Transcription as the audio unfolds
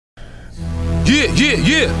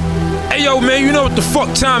Yeah. Hey, yo, man, you know what the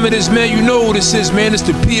fuck time it is, man. You know who this is, man. It's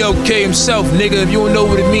the PLK himself, nigga. If you don't know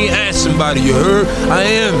what it mean, ask somebody, you heard? I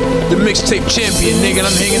am the mixtape champion, nigga, and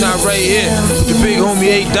I'm hanging out right here with the big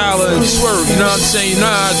homie $8 and Swirv, you know what I'm saying? You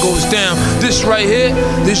know how it goes down. This right here,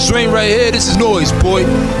 this joint right here, this is noise, boy.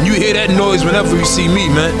 You hear that noise whenever you see me,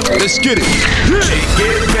 man. Let's get it. Yeah. Shake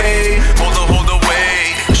it, babe. Hold the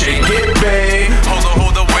way. Shake it, babe.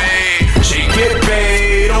 Hold the way. Shake it,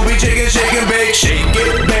 babe. Don't be shaking, babe. Shake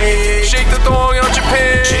it, babe. Shake the thong out your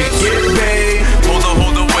pants. Shake it, babe.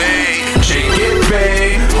 Hold the way. Shake it,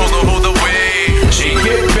 babe. Hold the way. Shake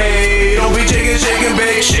it, babe. Don't be shaking,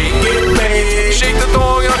 babe. Shake it, babe. Shake the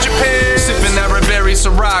thong out your pants. Sipping that red berry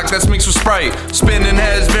Ciroc that's mixed with Sprite. Spinning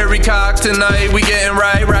heads very cocked tonight. We getting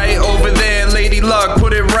right over there. Lady Luck,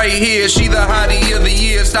 put it right here. She the hottie of the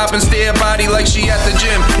year. Stop and stare body like she at the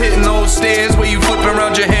gym. Hitting those stairs where you flipping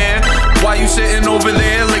around your hair. Why you sitting over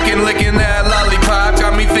there licking that lollipop?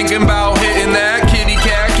 Got me thinking about hitting that kitty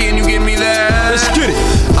cat. Can you give me that? Let's get it.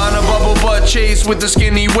 On a bubble butt chase with the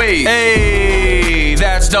skinny waist. Hey,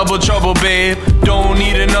 that's double trouble, babe. Don't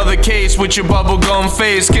need another case with your bubblegum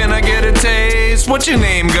face. Can I get a taste? What's your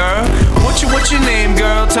name, girl? What's your name,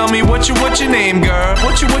 girl? Tell me what's your name, girl?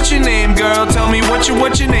 What's your name, girl? Tell me what's your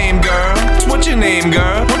name, girl? What's your name,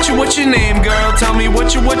 girl? What's your name, girl? Tell me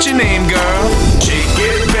what's your name, girl? Shake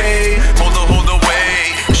it, babe. Hold the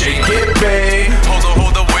way. Shake it, babe.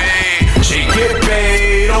 Hold the way. Shake it,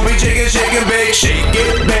 babe. Don't be shaking, babe. Shake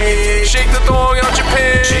it, babe. Shake the thong out your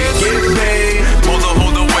pants. Shake it, babe. Hold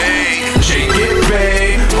the way. Shake it,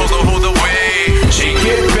 babe. Hold the way. Shake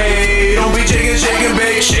it, babe. Don't be shaking,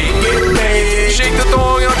 babe. Shake it, babe. Shake the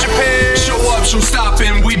thong out your pants. Show up, show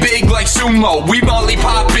stopping. We big like sumo. We molly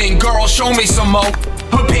popping. Girl, show me some more.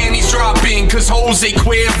 Her panties dropping, cause hoes a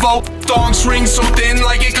Cuervo. Thong string so thin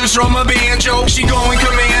like it could strum a banjo. She going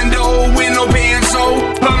commando with no pants, so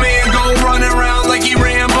her man go running around like he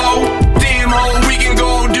Rambo. Damn ho, we can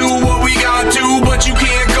go do what we got to, but you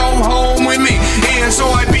can't go home with me. And so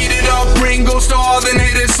I beat it up, Ringo Starr, then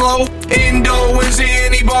hit it slow. Indo and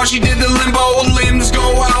Zanny Bar, she did the limbo. Limbs go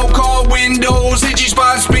out, call windows, hitchy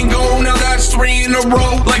spots, bingo. Now that's 3 in a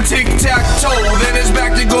row, like tic-tac-toe. Then it's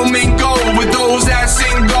back to go mingo with those that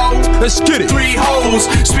sing go. Let's get it. 3 hoes,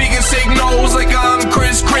 speaking signals like I'm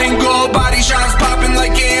Chris Kringle. Body shots popping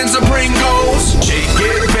like cans of Pringles. Shake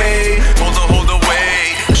it, babe. Hold the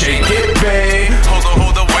way. Shake it, babe.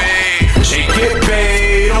 Hold the way. Shake it,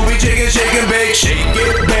 babe. Don't be shaking, babe. Shake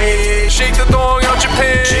it, babe. Shake the thong out your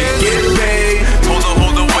pants. Shake it, babe.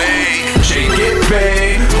 Hold the way. Shake it,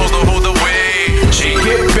 babe. Hold the way. Shake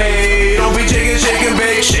it, babe. Don't be shaking,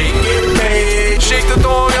 babe. Shake it, babe. Shake the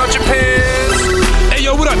thong out your pants. Hey,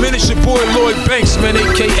 yo, what up, man? It's your boy Lloyd Banks, man,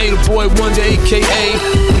 a.k.a. the Boy Wonder, a.k.a.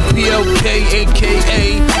 the PLK,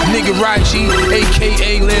 a.k.a. Nigga Raji,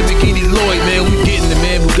 a.k.a. Lamborghini Lloyd, man. We getting it,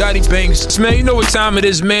 man. Bugatti Banks. Man, you know what time it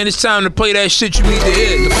is, man. It's time to play that shit you need to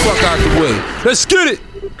hear. The fuck out the way. Let's get it.